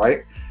yourself, right?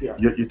 Yeah.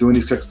 You're doing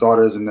these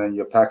Kickstarters, and then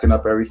you're packing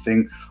up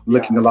everything,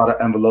 licking a lot of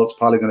envelopes,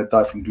 probably going to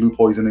die from glue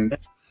poisoning.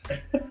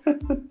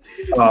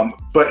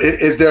 But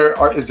is there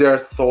a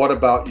thought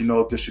about,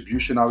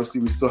 distribution?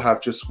 Obviously, we still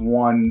have just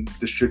one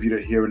distributor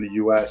here in the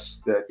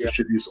U.S. that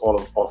distributes all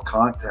of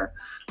content.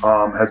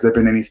 Has there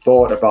been any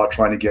thought about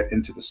trying to get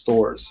into the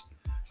stores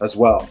as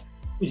well?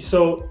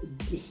 So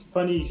it's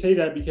funny you say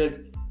that, because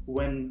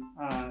when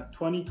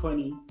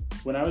 2020,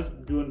 when I was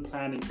doing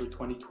planning for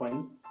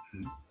 2020,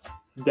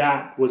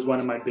 that was one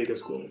of my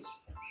biggest goals,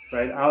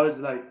 right? I was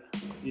like,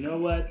 you know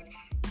what?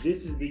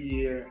 This is the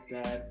year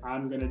that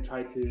I'm going to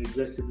try to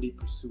aggressively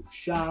pursue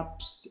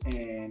shops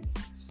and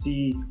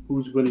see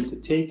who's willing to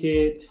take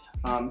it.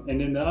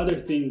 And then the other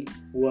thing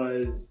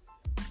was,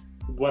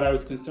 what I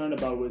was concerned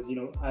about was,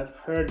 I've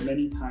heard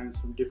many times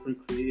from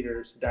different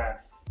creators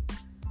that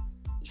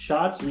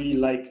shops really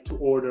like to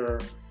order,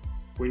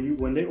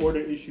 when they order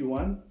issue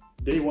 1,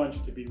 they want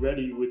you to be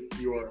ready with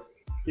your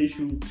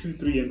issue 2,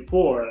 3, and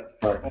 4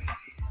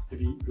 to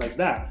be like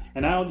that.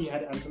 And I only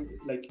had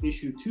like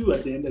issue 2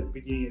 at the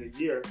beginning of the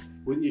year,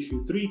 with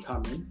issue 3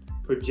 coming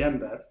for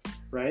Jember,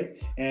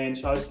 right? And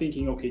so I was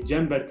thinking, okay,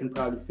 Jember can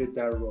probably fit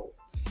that role.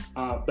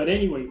 But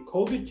anyway,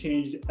 COVID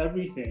changed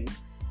everything,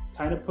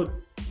 kind of put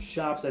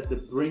shops at the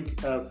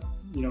brink of,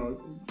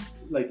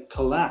 like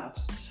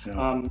collapse.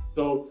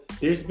 So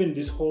there's been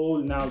this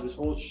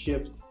whole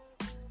shift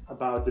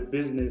about the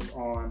business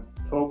on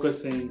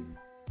focusing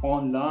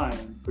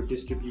online for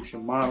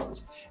distribution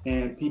models,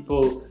 and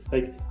people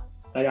like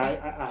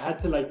I had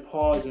to like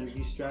pause and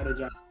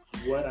re-strategize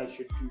what I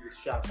should do with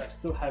shops. I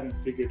still haven't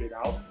figured it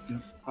out.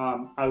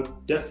 I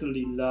would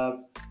definitely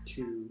love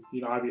to,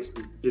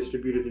 obviously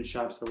distribute it in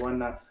shops or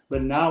whatnot.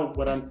 But now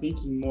what I'm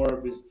thinking more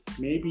of is,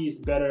 maybe it's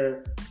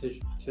better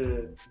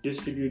to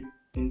distribute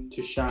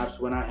into shops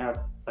when I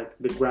have like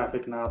the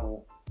graphic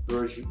novel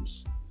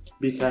versions,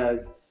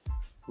 because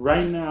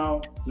right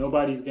now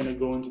nobody's gonna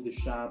go into the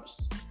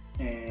shops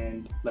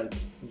and like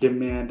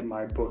demand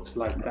my books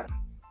like that.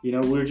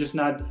 We're just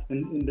not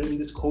in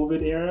this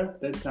COVID era.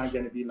 That's not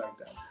gonna be like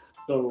that.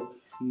 So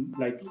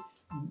like,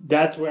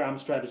 that's where I'm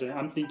strategizing.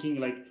 I'm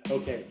thinking like,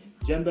 okay,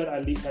 Jember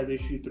at least has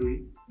issue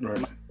 3. Right.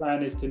 My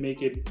plan is to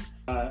make it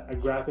a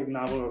graphic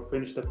novel or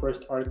finish the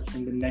first arc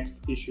in the next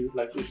issue,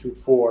 like issue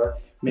 4.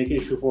 Make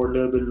issue 4 a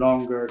little bit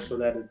longer so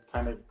that it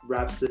kind of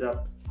wraps it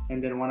up.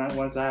 And then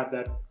once I have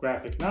that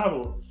graphic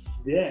novel,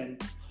 then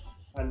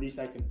at least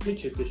I can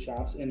pitch it to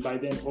shops. And by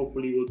then,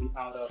 hopefully, we'll be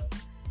out of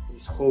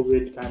this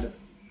COVID kind of,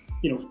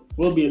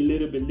 we'll be a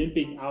little bit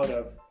limping out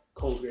of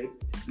COVID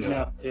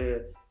enough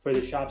for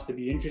the shops to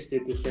be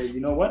interested to say, you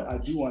know what, I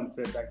do want to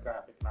fit that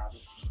graphic novel.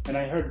 And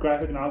I heard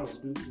graphic novels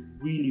do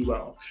really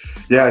well.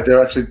 Yeah,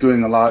 they're actually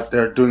doing a lot.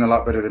 They're doing a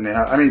lot better than they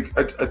have. I mean,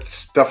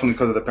 it's definitely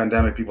because of the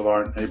pandemic. People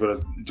aren't able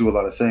to do a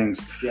lot of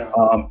things. Yeah.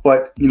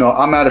 But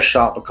I'm at a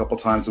shop a couple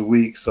times a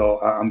week, so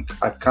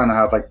I kind of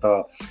have like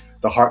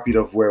the heartbeat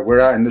of where we're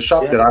at. And the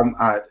shop that I'm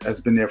at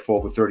has been there for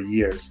over 30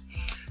 years,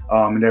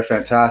 and they're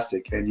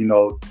fantastic. And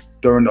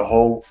during the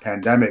whole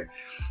pandemic,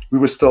 we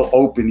were still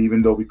open,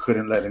 even though we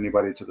couldn't let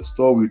anybody into the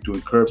store. We were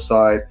doing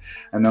curbside,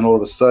 and then all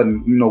of a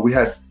sudden, we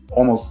had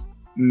almost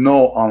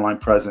no online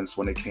presence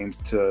when it came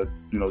to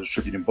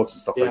distributing books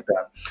and stuff like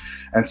that.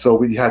 And so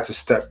we had to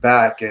step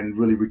back and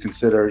really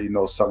reconsider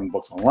selling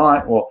books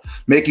online, or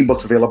making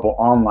books available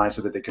online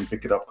so that they can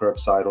pick it up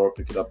curbside or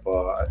pick it up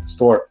at the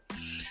store.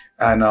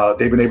 And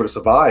they've been able to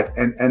survive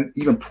and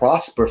even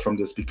prosper from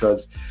this,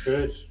 because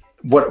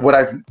what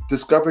I've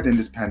discovered in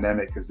this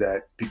pandemic is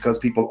that because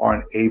people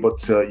aren't able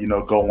to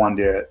go on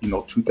their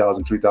 $2,000,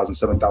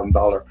 $3,000,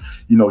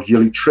 $7,000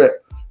 yearly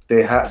trip,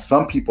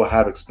 some people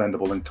have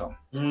expendable income.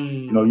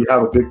 You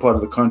have a big part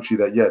of the country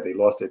that they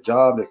lost their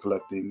job, they're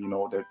collecting,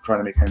 they're trying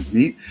to make ends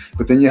meet.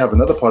 But then you have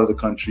another part of the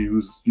country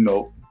who's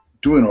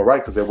doing all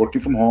right because they're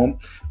working from home,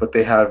 but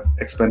they have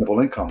expendable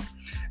income.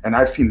 And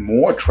I've seen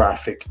more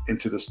traffic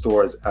into the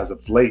stores as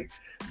of late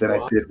than I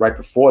did right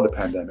before the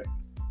pandemic.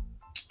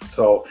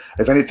 So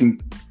if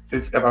anything,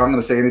 if I'm going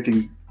to say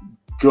anything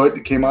good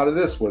that came out of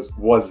this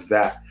was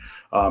that,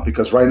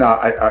 because right now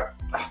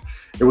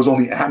it was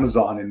only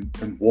Amazon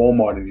and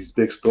Walmart and these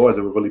big stores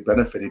that were really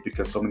benefiting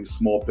because so many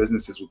small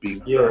businesses were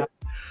being hurt.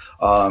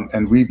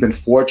 And we've been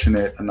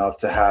fortunate enough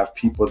to have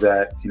people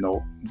that,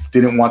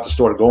 didn't want the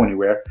store to go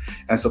anywhere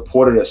and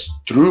supported us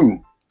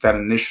through that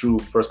initial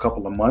first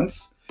couple of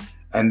months.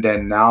 And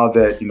then now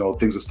that,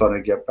 things are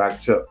starting to get back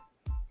to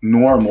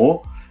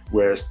normal,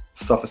 where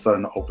stuff is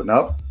starting to open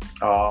up,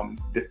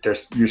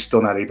 you're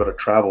still not able to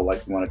travel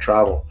like you want to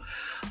travel.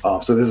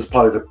 So this is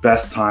probably the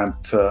best time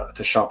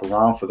to shop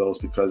around for those,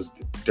 because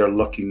they're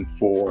looking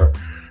for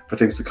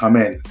things to come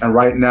in. And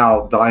right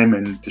now,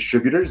 Diamond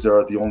distributors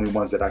are the only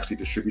ones that actually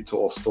distribute to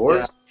all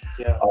stores.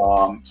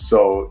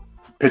 So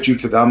pitching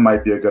to them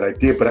might be a good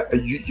idea. But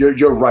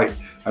you're right.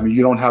 I mean,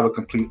 you don't have a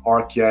complete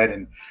arc yet,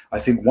 and I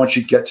think once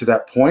you get to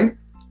that point,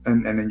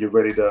 and then you're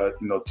ready to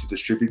to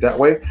distribute that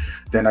way,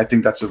 then I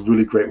think that's a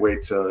really great way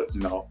to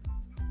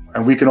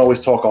and we can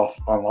always talk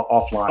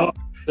offline,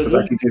 because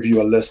I can give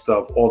you a list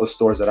of all the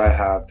stores that I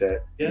have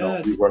that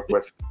we work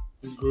with.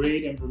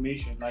 Great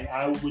information. Like,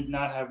 I would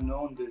not have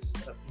known this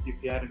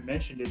if you hadn't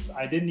mentioned it.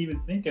 I didn't even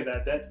think of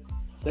that.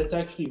 That's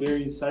actually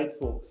very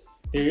insightful.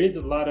 There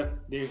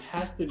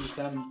has to be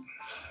some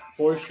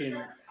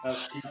portion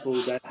of people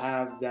that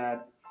have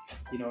that,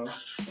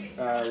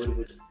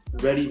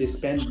 ready to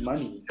spend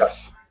money.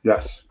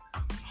 Yes.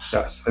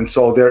 And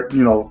so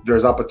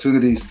there's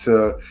opportunities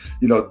to,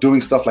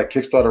 doing stuff like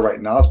Kickstarter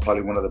right now is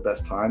probably one of the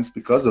best times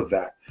because of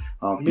that.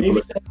 Maybe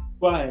that's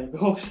why.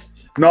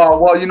 No,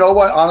 well, you know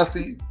what?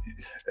 Honestly,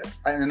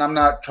 and I'm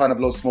not trying to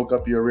blow smoke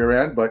up your rear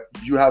end, but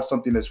you have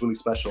something that's really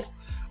special,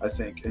 I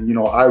think. And,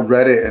 I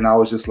read it and I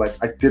was just like,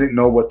 I didn't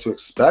know what to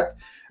expect.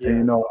 Yeah.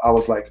 And, I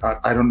was like,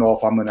 I don't know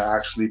if I'm going to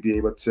actually be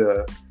able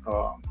to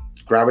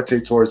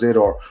gravitate towards it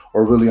or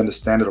really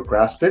understand it or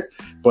grasp it.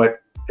 But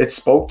it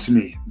spoke to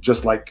me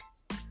just like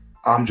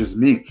I'm just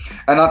me.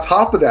 And on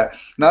top of that,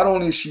 not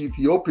only is she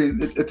Ethiopian,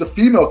 it's a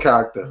female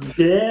character.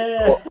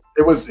 Yeah.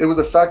 It was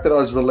the fact that I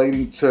was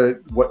relating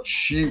to what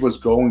she was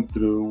going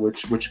through,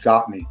 which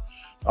got me,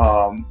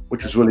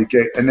 which was really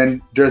good. And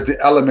then there's the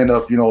element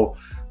of,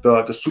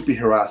 the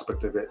superhero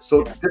aspect of it.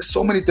 So there's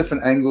so many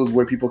different angles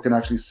where people can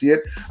actually see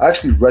it. I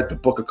actually read the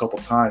book a couple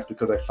times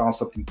because I found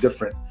something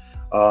different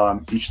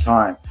each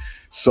time.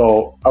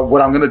 So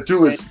what I'm going to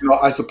do is,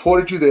 I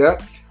supported you there.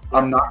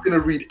 I'm not going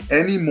to read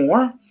any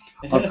more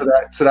until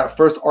that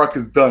first arc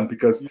is done,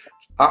 because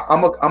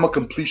I'm a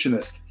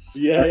completionist.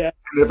 Yeah. And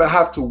if I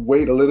have to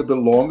wait a little bit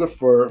longer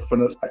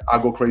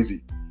I'll go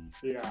crazy.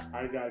 Yeah,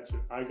 I got you.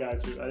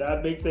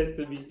 That makes sense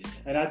to me.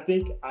 And I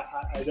think,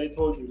 as I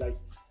told you, like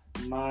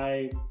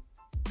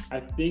I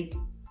think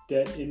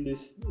that in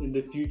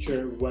the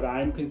future, what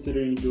I'm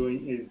considering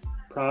doing is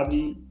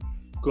probably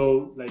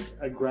go like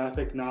a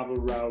graphic novel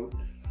route.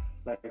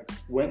 Like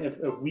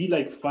if we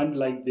like fund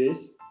like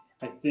this,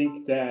 I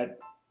think that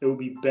it would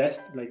be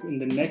best, like in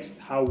the next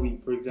Halloween,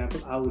 for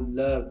example, I would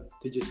love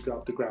to just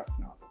drop the graphic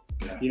novel.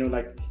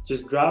 Yeah.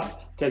 Just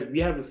drop, because we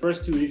have the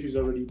first 2 issues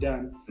already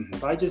done. Mm-hmm.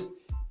 If I just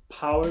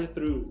power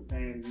through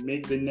and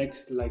make the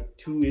next like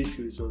 2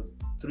 issues or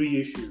 3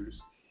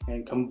 issues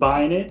and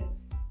combine it,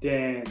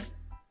 then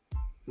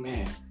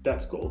man,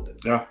 that's golden.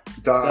 Yeah,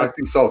 I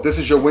think so. This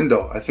is your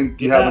window. I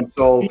think you have Yeah.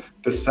 until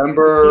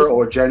December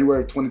or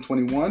January of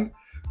 2021.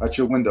 That's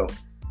your window.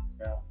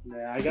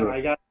 Yeah, I got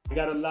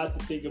a lot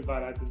to think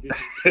about after this.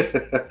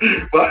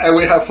 Well, and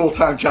we have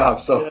full-time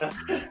jobs, so Yeah.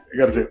 you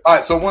got to do it. All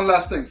right, so one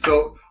last thing.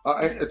 So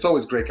it's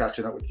always great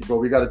catching up with you, bro.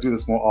 We got to do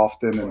this more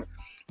often, and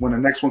when the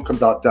next one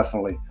comes out,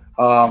 definitely.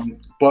 But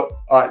all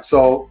right,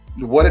 so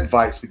what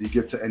advice would you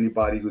give to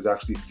anybody who's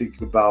actually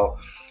thinking about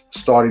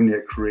starting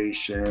their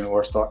creation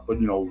or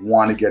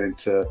want to get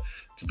into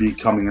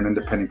becoming an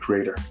independent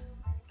creator?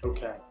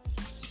 Okay.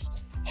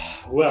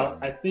 Well,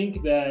 I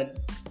think that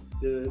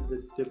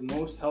the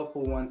most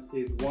helpful ones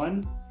is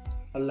one,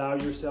 allow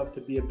yourself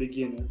to be a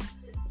beginner.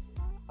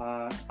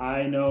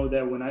 I know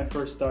that when I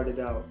first started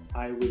out,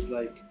 I was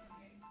like,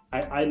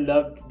 I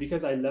loved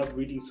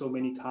reading so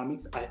many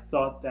comics. I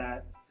thought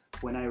that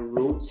when I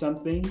wrote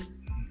something,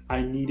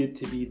 I needed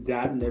to be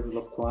that level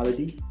of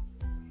quality,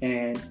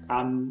 and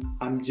I'm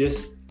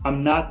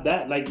not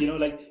that. Like, you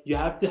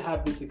have to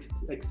have this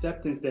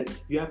acceptance that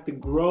you have to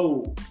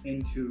grow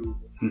into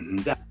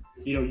that.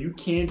 You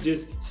can't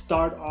just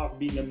start off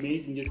being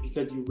amazing just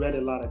because you read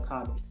a lot of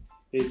comics.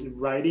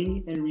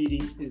 Writing and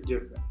reading is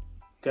different.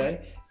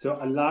 Okay, so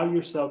allow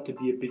yourself to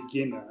be a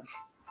beginner.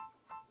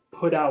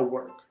 Put out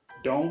work.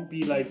 Don't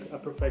be like a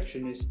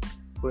perfectionist.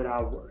 Put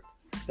out work.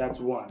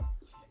 That's one.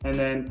 And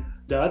then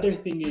the other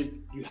thing is,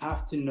 you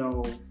have to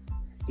know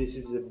this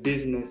is a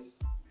business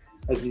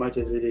as much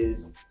as it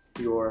is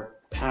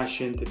your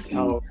passion to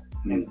tell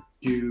and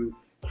do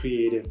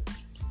creative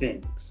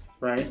things,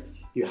 right?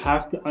 You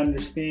have to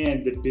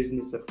understand the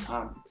business of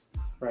comics,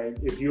 right?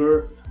 If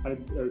you're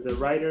the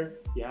writer,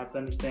 you have to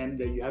understand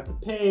that you have to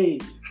pay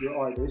your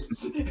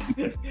artists and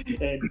you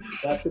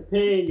have to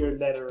pay your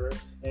letterer,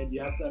 and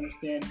you have to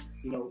understand,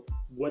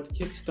 what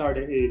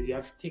Kickstarter is. You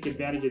have to take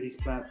advantage of these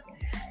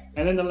platforms.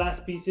 And then the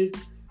last piece is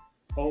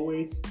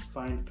always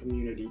find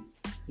community.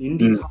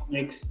 Indie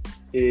Comics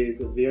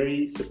is a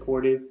very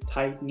supportive,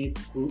 tight-knit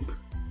group,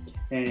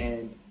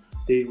 and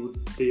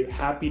they're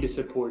happy to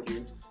support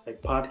you. Like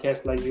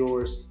podcasts like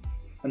yours,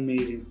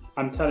 amazing.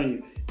 I'm telling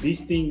you,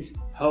 these things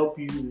help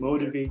you,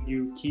 motivate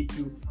you, keep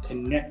you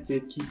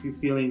connected, keep you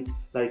feeling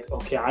like,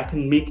 okay, I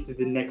can make it to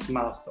the next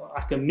milestone.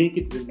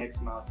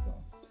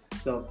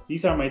 So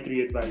these are my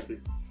 3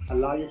 advices.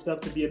 Allow yourself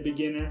to be a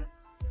beginner,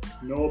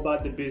 know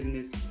about the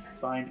business,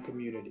 find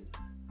community.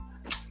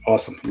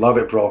 Awesome. Love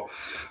it, bro.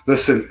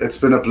 Listen, it's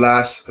been a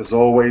blast as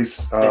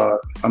always.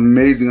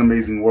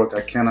 Amazing work. I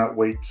cannot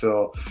wait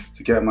to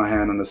get my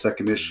hand on the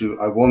second issue.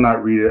 I will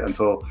not read it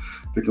until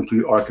the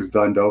complete arc is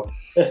done, though.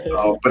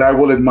 But I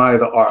will admire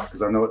the art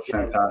because I know it's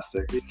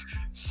fantastic.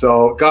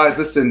 So, guys,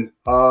 listen,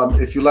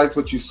 if you liked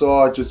what you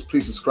saw, just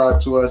please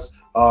subscribe to us.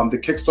 The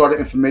Kickstarter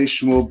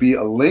information will be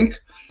a link.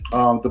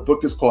 The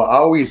book is called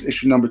Aoi. It's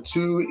issue number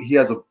 2. He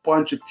has a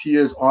bunch of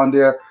tiers on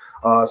there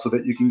so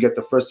that you can get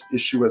the first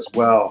issue as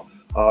well.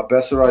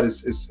 Beserat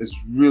is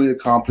really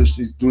accomplished.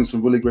 He's doing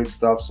some really great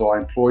stuff. So I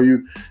implore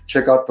you,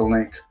 check out the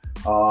link.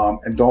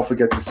 And don't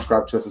forget to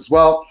subscribe to us as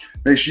well.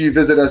 Make sure you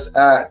visit us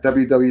at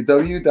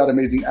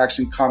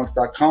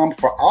www.amazingactioncomics.com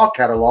for our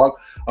catalog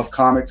of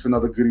comics and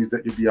other goodies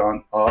that you'll be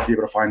able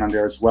to find on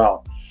there as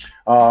well.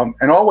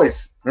 And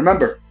always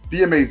remember,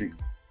 be amazing,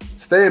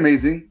 stay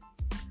amazing,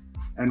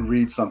 and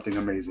read something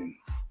amazing.